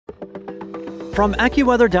From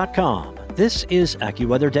AccuWeather.com, this is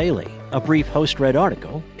AccuWeather Daily, a brief host-read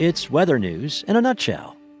article. It's weather news in a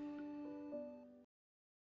nutshell.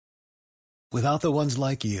 Without the ones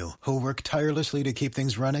like you, who work tirelessly to keep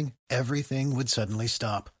things running, everything would suddenly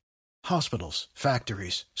stop. Hospitals,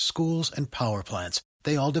 factories, schools, and power plants,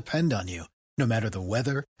 they all depend on you. No matter the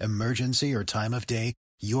weather, emergency, or time of day,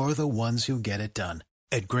 you're the ones who get it done.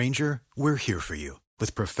 At Grainger, we're here for you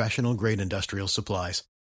with professional-grade industrial supplies.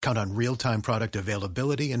 Count on real-time product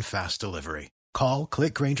availability and fast delivery. Call,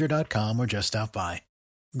 click Grainger.com, or just stop by.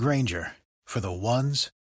 Grainger, for the ones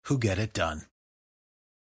who get it done.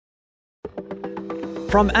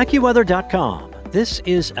 From AccuWeather.com, this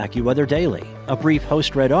is AccuWeather Daily, a brief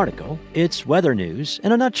host-read article. It's weather news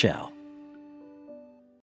in a nutshell.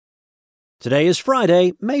 Today is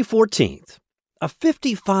Friday, May 14th. A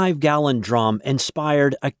 55-gallon drum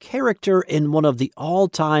inspired a character in one of the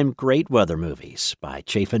all-time great weather movies by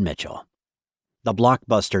Chafin Mitchell. The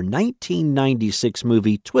blockbuster 1996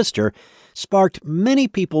 movie Twister sparked many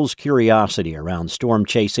people's curiosity around storm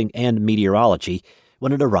chasing and meteorology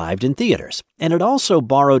when it arrived in theaters, and it also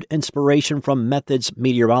borrowed inspiration from methods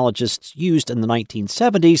meteorologists used in the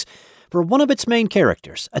 1970s for one of its main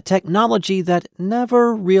characters, a technology that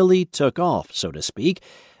never really took off, so to speak,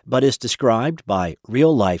 but is described by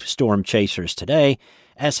real-life storm chasers today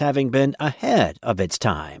as having been ahead of its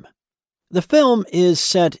time. The film is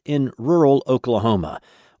set in rural Oklahoma,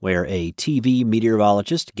 where a TV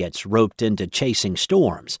meteorologist gets roped into chasing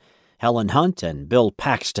storms. Helen Hunt and Bill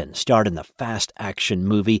Paxton starred in the fast-action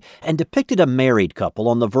movie and depicted a married couple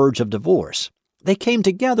on the verge of divorce. They came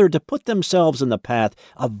together to put themselves in the path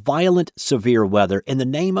of violent, severe weather in the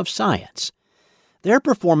name of science. Their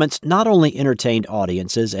performance not only entertained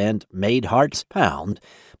audiences and made hearts pound,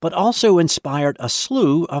 but also inspired a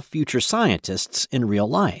slew of future scientists in real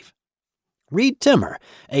life. Reed Timmer,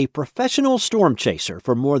 a professional storm chaser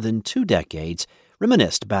for more than 2 decades,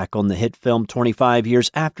 reminisced back on the hit film 25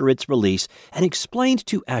 years after its release and explained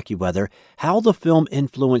to AccuWeather how the film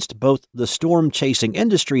influenced both the storm chasing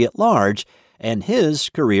industry at large and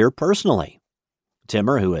his career personally.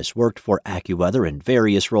 Timmer, who has worked for AccuWeather in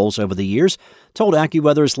various roles over the years, told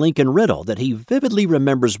AccuWeather's Lincoln Riddle that he vividly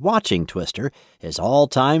remembers watching Twister, his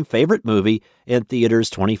all-time favorite movie, in theaters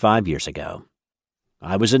 25 years ago.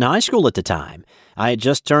 I was in high school at the time. I had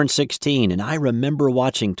just turned 16, and I remember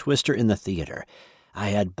watching Twister in the theater. I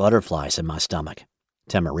had butterflies in my stomach,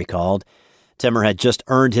 Timmer recalled. Timmer had just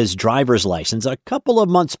earned his driver's license a couple of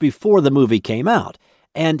months before the movie came out,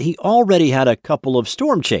 and he already had a couple of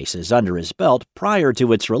storm chases under his belt prior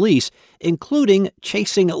to its release, including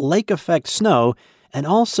chasing lake-effect snow and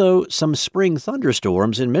also some spring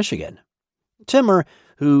thunderstorms in Michigan. Timmer,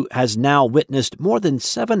 who has now witnessed more than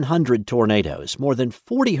 700 tornadoes, more than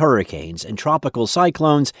 40 hurricanes and tropical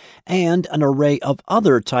cyclones, and an array of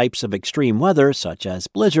other types of extreme weather, such as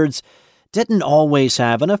blizzards, didn't always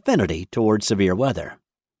have an affinity toward severe weather.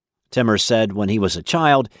 Timmer said when he was a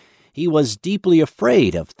child, he was deeply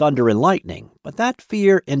afraid of thunder and lightning, but that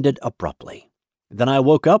fear ended abruptly. Then I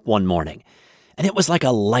woke up one morning, and it was like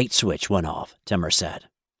a light switch went off, Timmer said.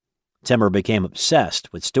 Timmer became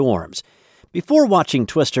obsessed with storms. Before watching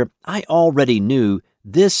Twister, I already knew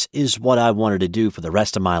this is what I wanted to do for the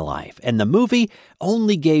rest of my life, and the movie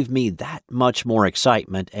only gave me that much more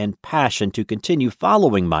excitement and passion to continue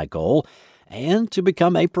following my goal and to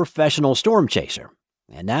become a professional storm chaser.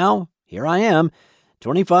 And now, here I am,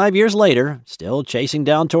 25 years later, still chasing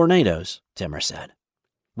down tornadoes, Timmer said.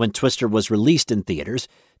 When Twister was released in theaters,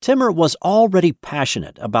 Timmer was already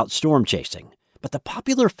passionate about storm chasing, but the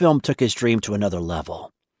popular film took his dream to another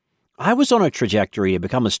level. I was on a trajectory to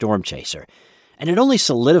become a storm chaser, and it only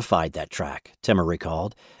solidified that track, Timmer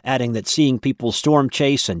recalled, adding that seeing people storm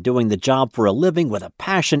chase and doing the job for a living with a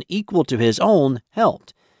passion equal to his own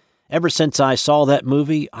helped. Ever since I saw that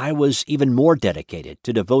movie, I was even more dedicated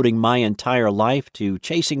to devoting my entire life to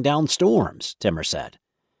chasing down storms, Timmer said.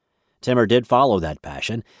 Timmer did follow that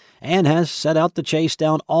passion and has set out to chase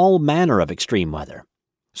down all manner of extreme weather.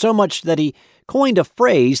 So much that he coined a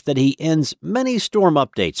phrase that he ends many storm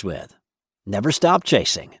updates with: never stop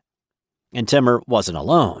chasing. And Timmer wasn't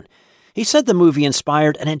alone. He said the movie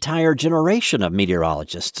inspired an entire generation of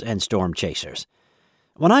meteorologists and storm chasers.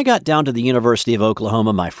 When I got down to the University of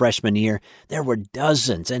Oklahoma my freshman year, there were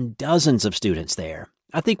dozens and dozens of students there.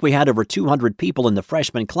 I think we had over 200 people in the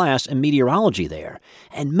freshman class in meteorology there,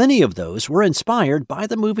 and many of those were inspired by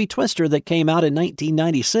the movie Twister that came out in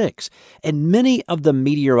 1996. And many of the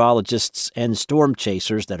meteorologists and storm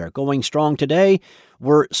chasers that are going strong today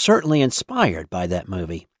were certainly inspired by that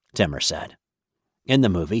movie, Timmer said. In the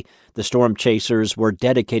movie, the storm chasers were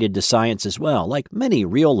dedicated to science as well, like many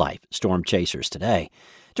real-life storm chasers today.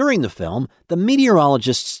 During the film, the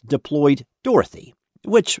meteorologists deployed Dorothy,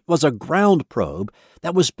 which was a ground probe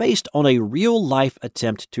that was based on a real-life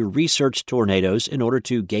attempt to research tornadoes in order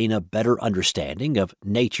to gain a better understanding of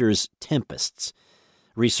nature's tempests.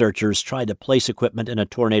 Researchers tried to place equipment in a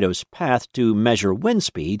tornado's path to measure wind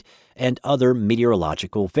speed and other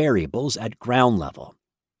meteorological variables at ground level.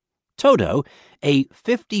 Toto, a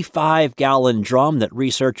 55-gallon drum that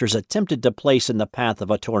researchers attempted to place in the path of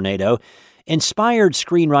a tornado, inspired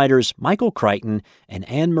screenwriters Michael Crichton and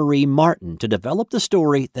Anne-Marie Martin to develop the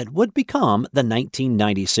story that would become the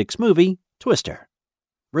 1996 movie Twister.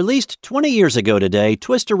 Released 20 years ago today,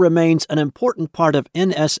 Twister remains an important part of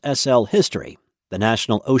NSSL history. The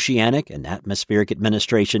National Oceanic and Atmospheric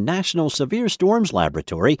Administration National Severe Storms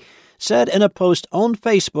Laboratory said in a post on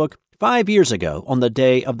Facebook 5 years ago on the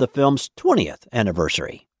day of the film's 20th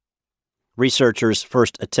anniversary. Researchers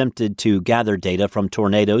first attempted to gather data from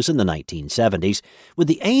tornadoes in the 1970s with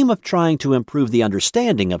the aim of trying to improve the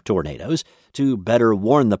understanding of tornadoes to better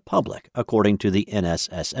warn the public, according to the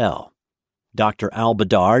NSSL. Dr. Al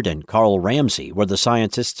Bedard and Carl Ramsey were the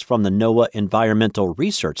scientists from the NOAA Environmental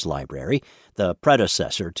Research Library, the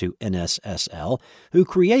predecessor to NSSL, who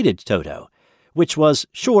created TOTO, which was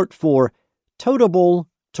short for Totable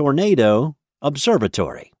Tornado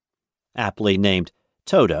Observatory, aptly named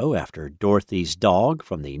Toto after Dorothy's dog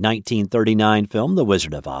from the 1939 film The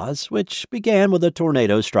Wizard of Oz, which began with a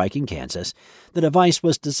tornado striking Kansas. The device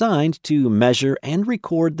was designed to measure and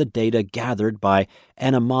record the data gathered by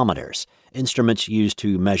anemometers, instruments used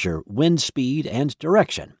to measure wind speed and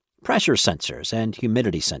direction, pressure sensors, and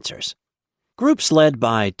humidity sensors. Groups led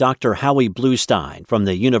by Dr. Howie Bluestein from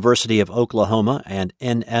the University of Oklahoma and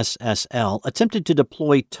NSSL attempted to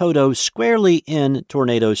deploy Toto squarely in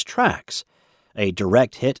tornadoes' tracks. A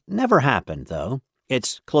direct hit never happened, though.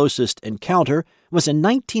 Its closest encounter was in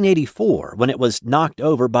 1984 when it was knocked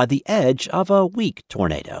over by the edge of a weak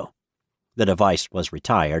tornado. The device was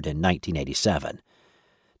retired in 1987.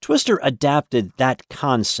 Twister adapted that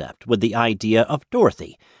concept with the idea of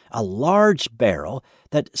Dorothy, a large barrel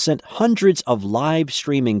that sent hundreds of live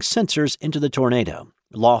streaming sensors into the tornado,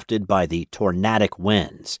 lofted by the tornadic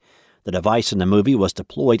winds. The device in the movie was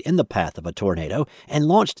deployed in the path of a tornado and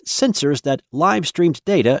launched sensors that live-streamed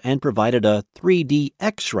data and provided a 3D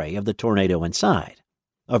X-ray of the tornado inside.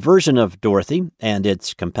 A version of Dorothy and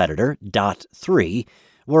its competitor, Dot 3,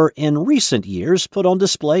 were in recent years put on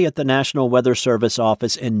display at the National Weather Service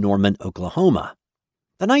office in Norman, Oklahoma.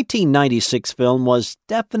 The 1996 film was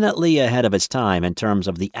definitely ahead of its time in terms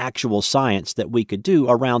of the actual science that we could do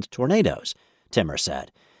around tornadoes, Timmer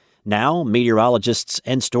said. Now, meteorologists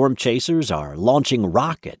and storm chasers are launching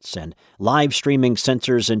rockets and live-streaming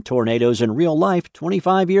sensors in tornadoes in real life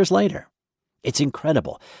 25 years later. It's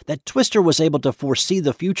incredible that Twister was able to foresee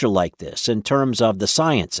the future like this in terms of the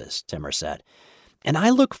sciences, Timmer said. And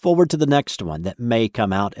I look forward to the next one that may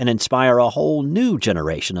come out and inspire a whole new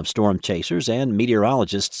generation of storm chasers and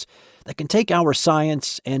meteorologists that can take our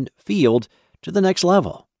science and field to the next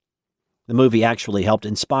level. The movie actually helped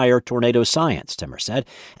inspire tornado science, Timmer said,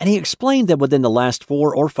 and he explained that within the last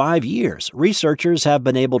 4 or 5 years, researchers have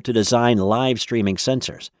been able to design live streaming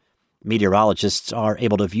sensors. Meteorologists are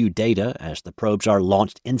able to view data as the probes are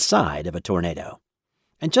launched inside of a tornado.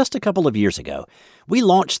 And just a couple of years ago, we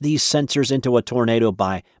launched these sensors into a tornado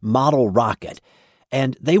by model rocket,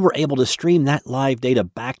 and they were able to stream that live data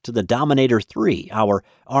back to the Dominator 3, our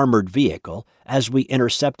armored vehicle, as we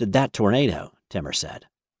intercepted that tornado, Timmer said.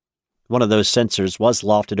 One of those sensors was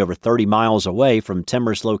lofted over 30 miles away from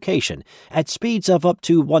Timmer's location at speeds of up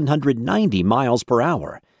to 190 miles per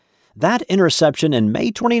hour. That interception in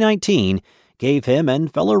May 2019 gave him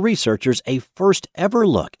and fellow researchers a first-ever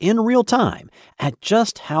look in real time at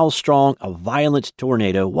just how strong a violent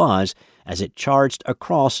tornado was as it charged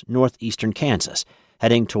across northeastern Kansas,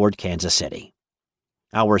 heading toward Kansas City.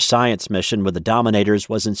 Our science mission with the Dominators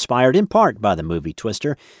was inspired in part by the movie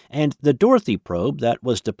Twister and the Dorothy probe that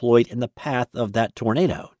was deployed in the path of that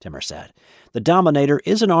tornado, Timmer said. The Dominator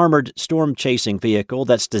is an armored storm-chasing vehicle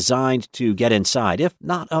that's designed to get inside, if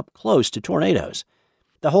not up close to tornadoes.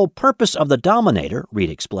 The whole purpose of the Dominator, Reed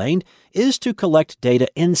explained, is to collect data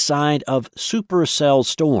inside of supercell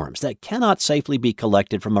storms that cannot safely be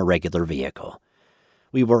collected from a regular vehicle.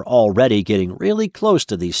 We were already getting really close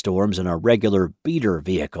to these storms in a regular beater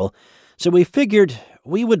vehicle, so we figured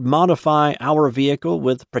we would modify our vehicle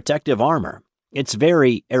with protective armor. It's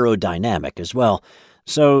very aerodynamic as well,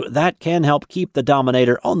 so that can help keep the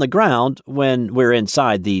Dominator on the ground when we're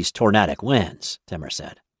inside these tornadic winds, Timmer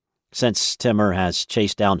said. Since Timmer has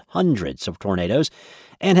chased down hundreds of tornadoes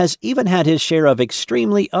and has even had his share of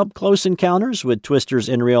extremely up-close encounters with twisters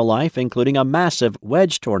in real life, including a massive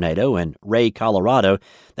wedge tornado in Ray, Colorado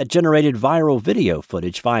that generated viral video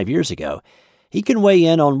footage 5 years ago, he can weigh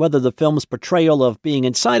in on whether the film's portrayal of being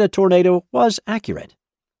inside a tornado was accurate.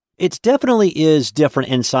 It definitely is different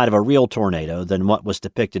inside of a real tornado than what was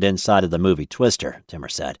depicted inside of the movie Twister, Timmer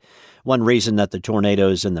said. One reason that the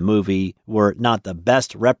tornadoes in the movie were not the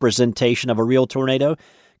best representation of a real tornado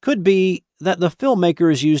could be that the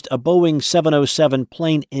filmmakers used a Boeing 707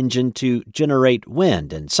 plane engine to generate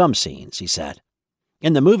wind in some scenes, he said.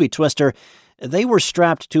 In the movie Twister, they were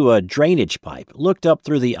strapped to a drainage pipe, looked up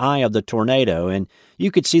through the eye of the tornado, and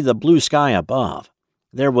you could see the blue sky above.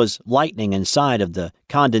 There was lightning inside of the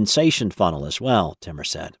condensation funnel as well, Timmer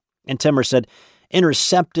said. And Timmer said,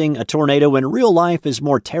 intercepting a tornado in real life is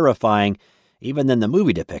more terrifying even than the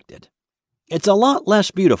movie depicted. It's a lot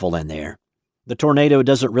less beautiful in there. The tornado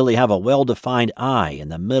doesn't really have a well-defined eye in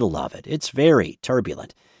the middle of it. It's very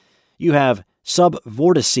turbulent. You have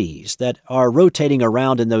subvortices that are rotating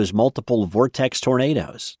around in those multiple vortex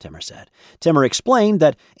tornadoes, Timmer said. Timmer explained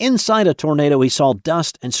that inside a tornado he saw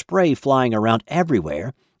dust and spray flying around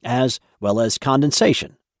everywhere, as well as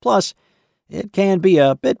condensation. Plus, it can be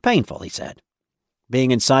a bit painful, he said.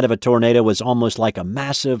 Being inside of a tornado was almost like a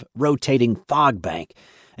massive rotating fog bank,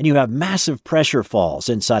 and you have massive pressure falls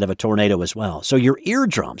inside of a tornado as well. So your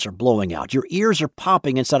eardrums are blowing out. Your ears are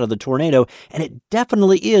popping inside of the tornado, and it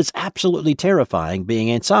definitely is absolutely terrifying being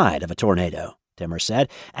inside of a tornado, Timmer said,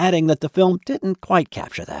 adding that the film didn't quite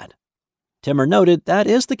capture that. Timmer noted that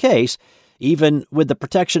is the case, even with the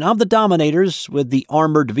protection of the Dominators, with the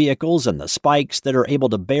armored vehicles and the spikes that are able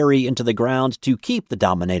to bury into the ground to keep the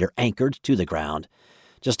Dominator anchored to the ground.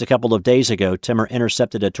 Just a couple of days ago, Timmer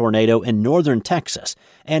intercepted a tornado in northern Texas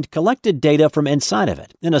and collected data from inside of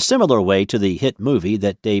it in a similar way to the hit movie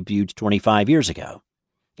that debuted 25 years ago.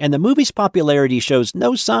 And the movie's popularity shows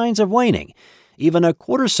no signs of waning, even a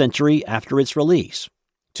quarter century after its release.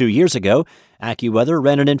 2 years ago, AccuWeather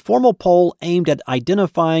ran an informal poll aimed at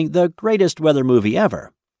identifying the greatest weather movie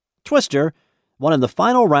ever. Twister won in the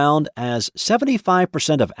final round as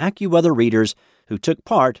 75% of AccuWeather readers who took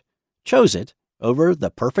part chose it over The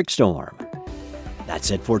Perfect Storm. That's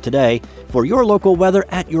it for today. For your local weather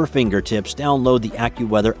at your fingertips, download the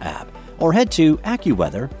AccuWeather app or head to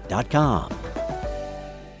AccuWeather.com.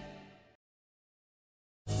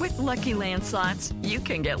 With Lucky Land Slots, you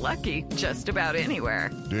can get lucky just about anywhere.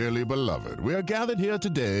 Dearly beloved, we are gathered here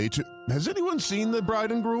today to... Has anyone seen the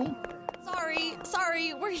bride and groom?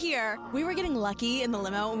 Sorry, we're here. We were getting lucky in the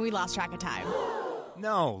limo and we lost track of time.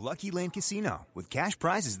 No, Lucky Land Casino, with cash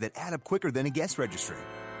prizes that add up quicker than a guest registry.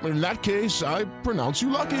 In that case, I pronounce you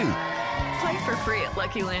lucky. Play for free at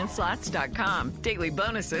LuckyLandSlots.com. Daily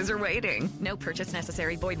bonuses are waiting. No purchase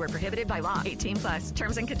necessary. Void where prohibited by law. 18+.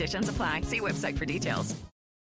 Terms and conditions apply. See website for details.